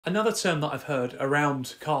Another term that I've heard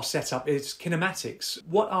around car setup is kinematics.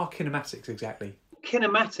 What are kinematics exactly?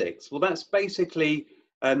 Kinematics, well, that's basically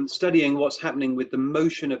studying what's happening with the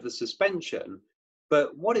motion of the suspension.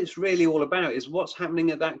 But what it's really all about is what's happening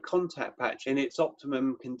at that contact patch in its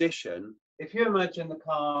optimum condition. If you imagine the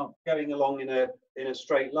car going along in a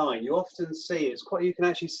straight line, you often see you can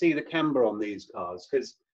actually see the camber on these cars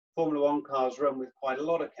because Formula One cars run with quite a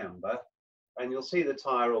lot of camber, and you'll see the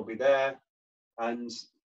tyre will be there and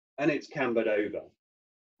it's cambered over.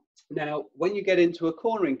 Now, when you get into a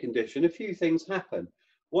cornering condition, a few things happen.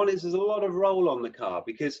 One is there's a lot of roll on the car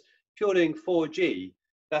because if you're doing 4G,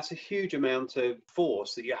 that's a huge amount of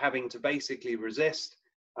force that you're having to basically resist.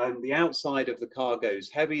 And the outside of the car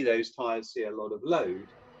goes heavy, those tyres see a lot of load.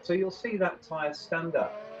 So you'll see that tyre stand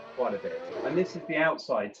up quite a bit. And this is the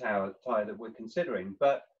outside tyre that we're considering.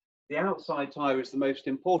 But the outside tyre is the most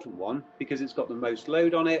important one because it's got the most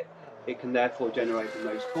load on it. It can therefore generate the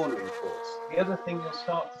most cornering force. The other thing you'll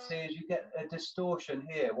start to see is you get a distortion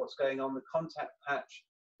here. What's going on? The contact patch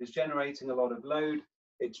is generating a lot of load.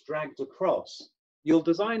 It's dragged across. You'll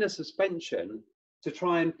design a suspension to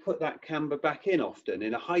try and put that camber back in often.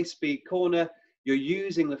 In a high-speed corner, you're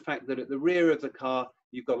using the fact that at the rear of the car,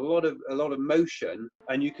 you've got a lot of motion,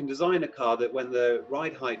 and you can design a car that when the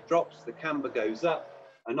ride height drops, the camber goes up,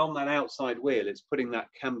 and on that outside wheel, it's putting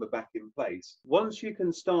that camber back in place. Once you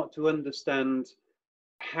can start to understand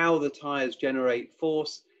how the tyres generate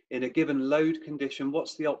force in a given load condition,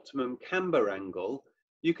 what's the optimum camber angle,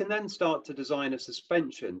 you can then start to design a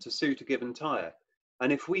suspension to suit a given tyre.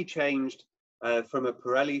 And if we changed from a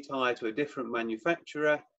Pirelli tyre to a different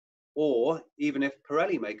manufacturer, or even if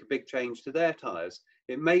Pirelli make a big change to their tyres,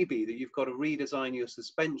 it may be that you've got to redesign your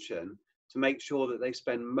suspension to make sure that they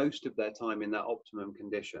spend most of their time in that optimum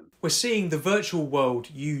condition. We're seeing the virtual world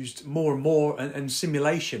used more and more and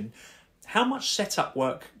simulation. How much setup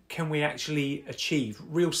work can we actually achieve,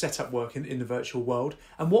 real setup work in the virtual world,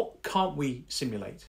 and what can't we simulate?